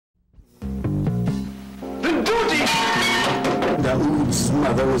Daoud's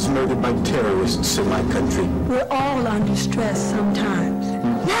mother was murdered by terrorists in my country. We're all under stress sometimes.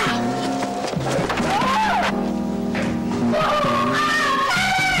 Now!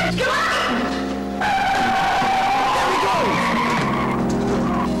 There we go!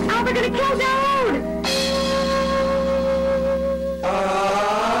 How are we gonna kill Daoud?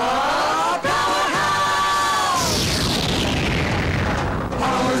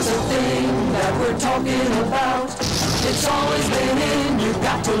 Power's a thing that we're talking about. It's always been in, you've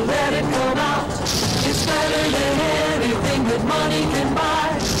got to let it come out. It's better than anything that money can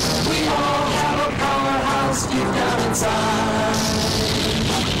buy. We all have a powerhouse deep down inside.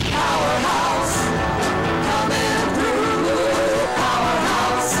 Powerhouse, coming through.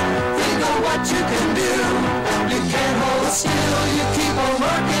 Powerhouse, think of what you can do. You can't hold still, you keep on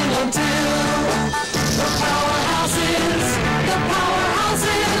working until the powerhouse is, the powerhouse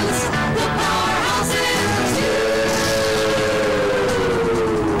is, the powerhouse is you.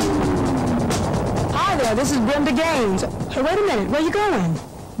 Hi there, this is Brenda Gaines. Hey, wait a minute, where you going?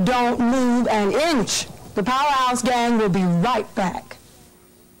 Don't move an inch. The Powerhouse Gang will be right back.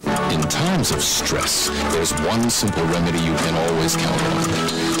 In times of stress, there's one simple remedy you can always count on.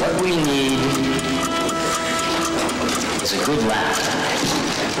 What we need is a good laugh.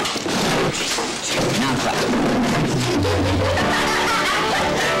 Now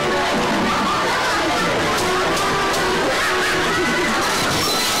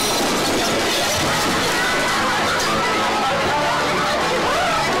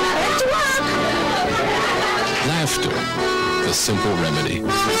Laughter, the simple remedy.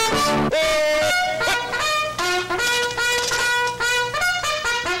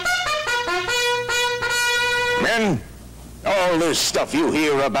 Men, all this stuff you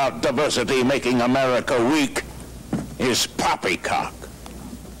hear about diversity making America weak is poppycock.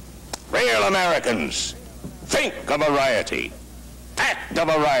 Real Americans think of variety, act a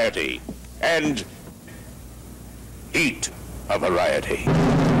variety, and eat a variety.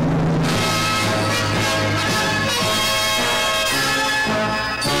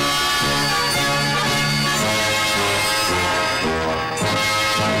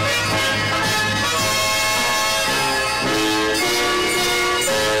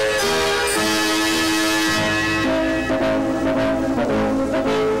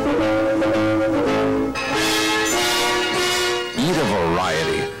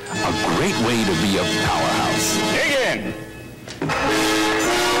 A great way to be a powerhouse. Dig in!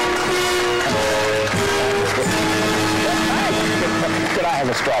 Could I have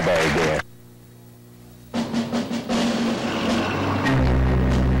a strawberry, dear?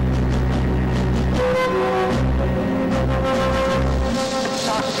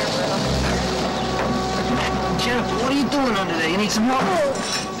 Jennifer, what are you doing under there? You need some help?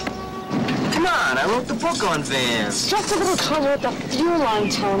 Come on, I wrote the book on Vans. Just a little trouble with the fuel line,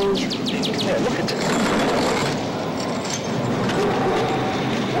 Tony. Here, look at this.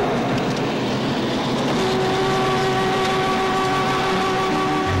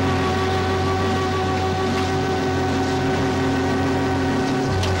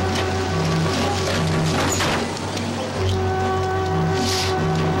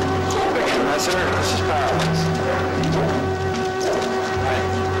 Ambassador, this is Powerhouse.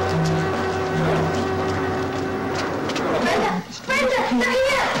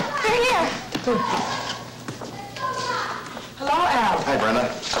 Hello, Al. Hi, Brenda.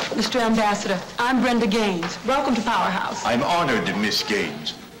 Mr. Ambassador, I'm Brenda Gaines. Welcome to Powerhouse. I'm honored, Miss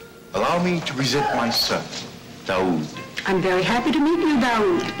Gaines. Allow me to present my son, Daoud. I'm very happy to meet you,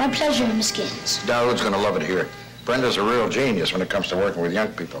 Daoud. My pleasure, Miss Gaines. Daoud's going to love it here. Brenda's a real genius when it comes to working with young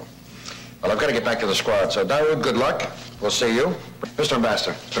people. Well, I've got to get back to the squad, so Daoud, good luck. We'll see you. Mr.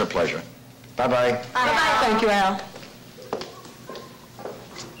 Ambassador, it's been a pleasure. Bye-bye. Bye-bye. Thank you, Al.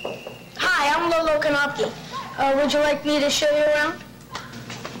 Hi, I'm Lolo Kanopki. Would you like me to show you around?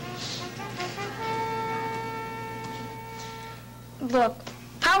 Look,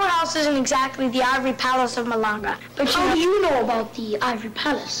 Powerhouse isn't exactly the Ivory Palace of Malanga, but how do you know about the Ivory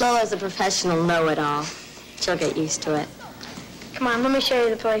Palace? Lola's a professional know-it-all. She'll get used to it. Come on, let me show you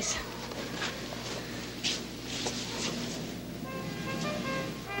the place.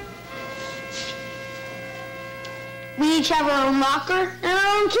 We each have our own locker and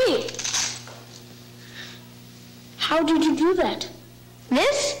our own key. How did you do that?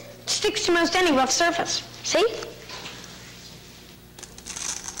 This sticks to most any rough surface. See?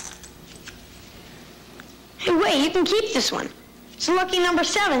 Hey, wait, you can keep this one. It's a lucky number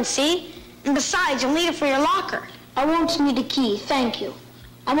 7, see? And besides, you'll need it for your locker. I won't need a key, thank you.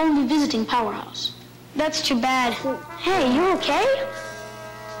 I'm only visiting Powerhouse. That's too bad. Hey, you okay?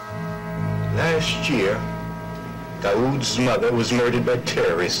 Last year, Daoud's mother was murdered by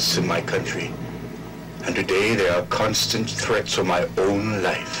terrorists in my country. And today there are constant threats on my own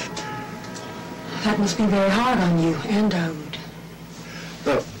life. That must be very hard on you and Daoud.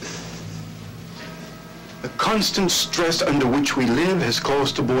 The constant stress under which we live has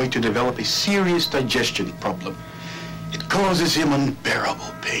caused the boy to develop a serious digestion problem. It causes him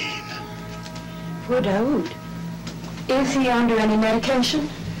unbearable pain. Poor Daoud. Is he under any medication?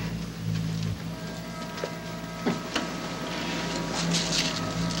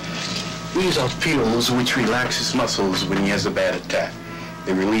 These are pills which relax his muscles when he has a bad attack.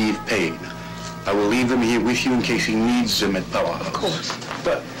 They relieve pain. I will leave them here with you in case he needs them at Powerhouse. Of course.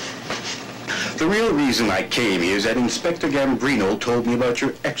 But the real reason I came here is that Inspector Gambrino told me about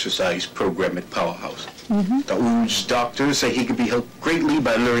your exercise program at Powerhouse. Daoud's doctors say he could be helped greatly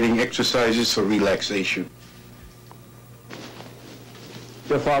by learning exercises for relaxation.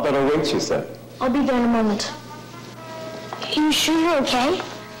 Your father awaits you, sir. I'll be there in a moment. You sure you're okay?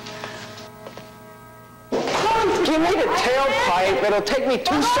 You need a tailpipe. It'll take me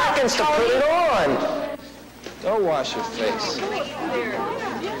 2 seconds to put it on. Go wash your face.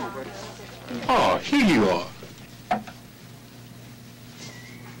 Oh, here you are.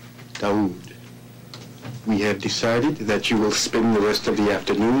 Daoud, we have decided that you will spend the rest of the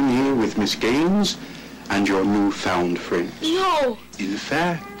afternoon here with Miss Gaines and your newfound friends. No. In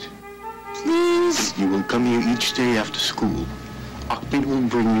fact, Please. you will come here each day after school. Ahmed will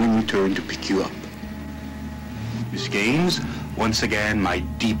bring you in return to pick you up. Miss Gaines, once again, my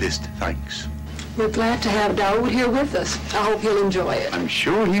deepest thanks. We're glad to have Daoud here with us. I hope he'll enjoy it. I'm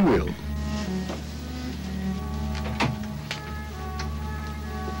sure he will.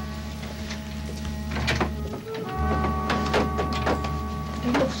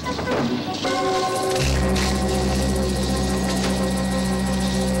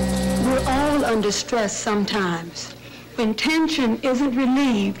 We're all under stress sometimes. When tension isn't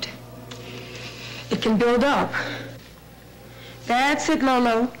relieved, it can build up. That's it,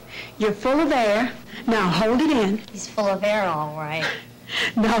 Lolo. You're full of air. Now hold it in. He's full of air, all right.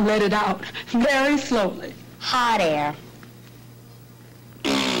 Now let it out, very slowly. Hot air.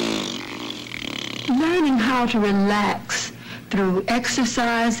 Learning how to relax through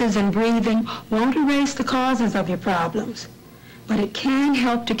exercises and breathing won't erase the causes of your problems, but it can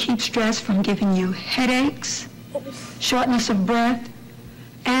help to keep stress from giving you headaches, shortness of breath,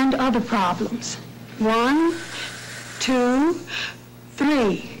 and other problems. 1, 2,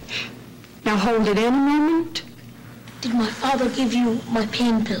 3. Now hold it in a moment. Did my father give you my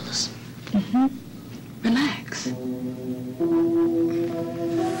pain pills? Relax.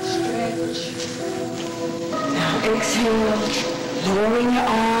 Stretch. Now exhale, lowering your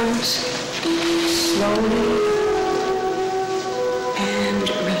arms slowly and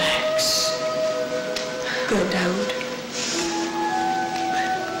relax. Good, Daoud.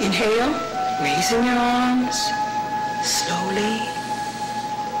 Inhale, raising your arms slowly.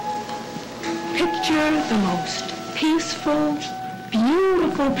 Picture the most peaceful,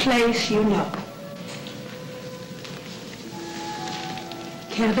 beautiful place you know.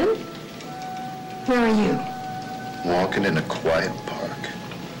 Kevin, where are you? Walking in a quiet park.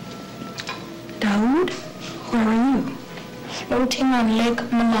 Daoud, where are you? Floating on Lake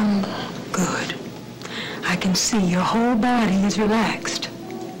Malanga. Good. I can see your whole body is relaxed.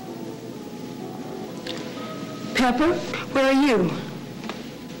 Pepper, where are you?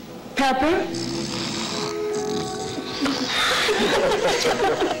 Pepper?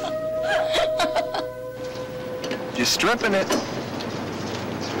 You're stripping it.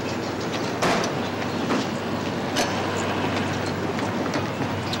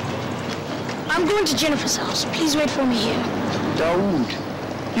 I'm going to Jennifer's house. Please wait for me here.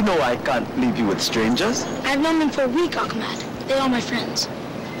 Daoud, you know I can't leave you with strangers. I've known them for a week, Ahmed. They are my friends.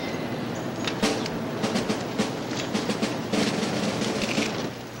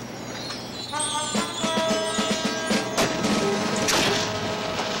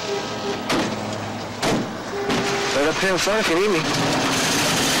 Right up here in front if you need me.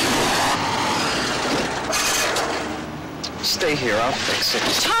 Stay here, I'll fix it.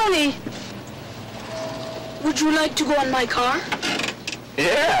 Tony! Would you like to go in my car?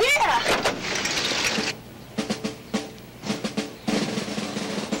 Yeah! Yeah!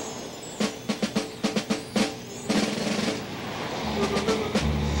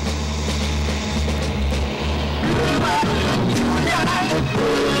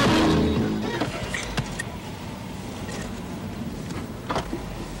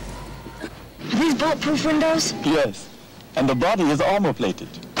 Are these bulletproof windows? Yes. And the body is armor-plated.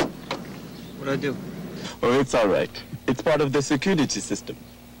 What'd I do? Oh, it's all right. It's part of the security system.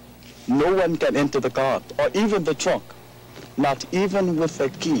 No one can enter the car, or even the trunk. Not even with a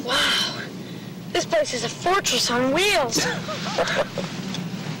key. Wow. This place is a fortress on wheels. Hey,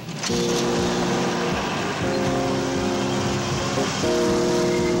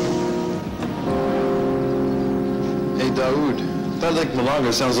 Daoud. That Lake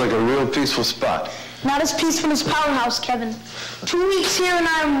Malanga sounds like a real peaceful spot. Not as peaceful as Powerhouse, Kevin. 2 weeks here and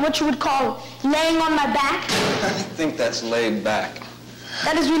I'm what you would call laying on my back. I think that's laid back.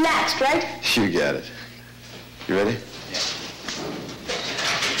 That is relaxed, right? You got it. You ready? Yeah.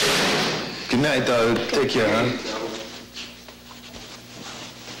 Good night, Daoud. Take care, huh?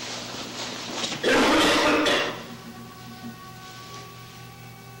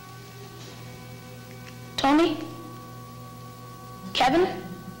 Tony? Kevin?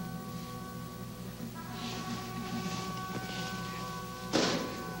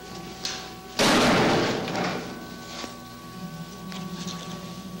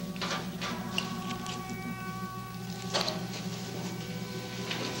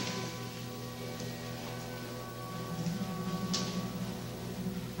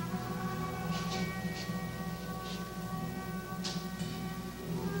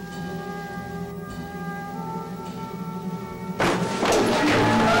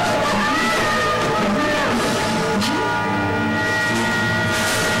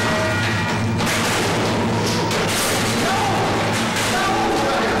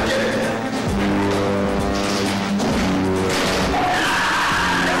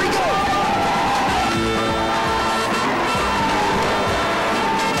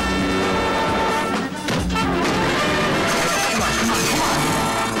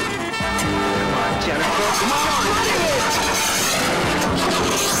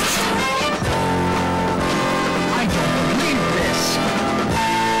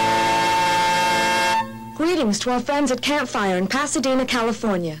 Greetings to our friends at Campfire in Pasadena,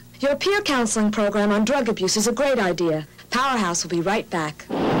 California. Your peer counseling program on drug abuse is a great idea. Powerhouse will be right back.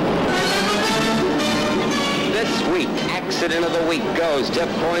 This week, Accident of the Week goes to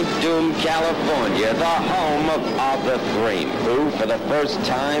Point Dume, California, the home of Arthur Freem, who for the first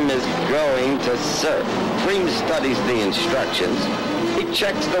time is going to surf. Freem studies the instructions. He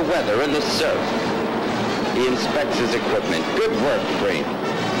checks the weather and the surf. He inspects his equipment. Good work, Freem.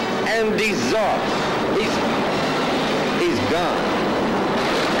 And he's off. He's gone.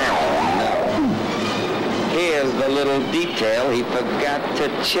 Oh, no. Here's the little detail he forgot to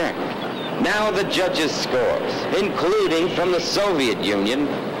check. Now the judges' scores, including from the Soviet Union,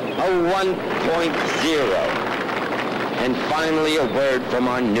 a 1.0. And finally a word from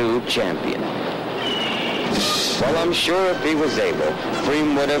our new champion. Well, I'm sure if he was able,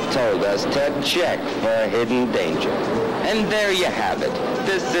 Freem would have told us to check for a hidden danger. And there you have it.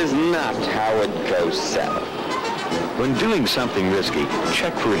 This is not how it goes south. When doing something risky,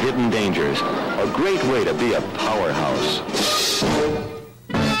 check for hidden dangers. A great way to be a powerhouse.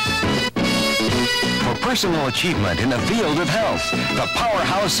 For personal achievement in the field of health, the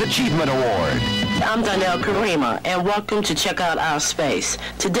Powerhouse Achievement Award. I'm Donnell Karima, and welcome to Check Out Our Space.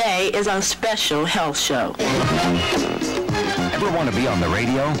 Today is our special health show. Ever want to be on the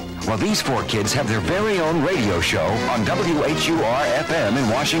radio? Well, these four kids have their very own radio show on WHUR-FM in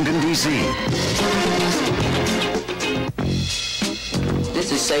Washington, D.C.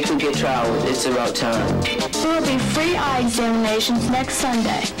 This is Sekou Gitral with It's About Time. There will be free eye examinations next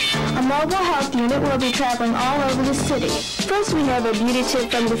Sunday. A mobile health unit will be traveling all over the city. First, we have a beauty tip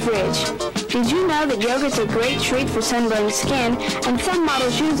from the fridge. Did you know that yogurt's a great treat for sunburned skin, and some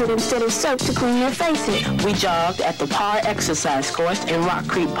models use it instead of soap to clean their faces? We jogged at the Par exercise course in Rock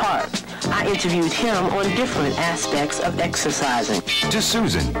Creek Park. I interviewed him on different aspects of exercising. To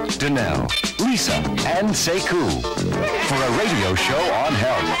Susan, Donnell, Lisa, and Sekou for a radio show on health.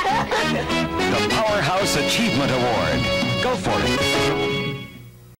 The Powerhouse Achievement Award. Go for it.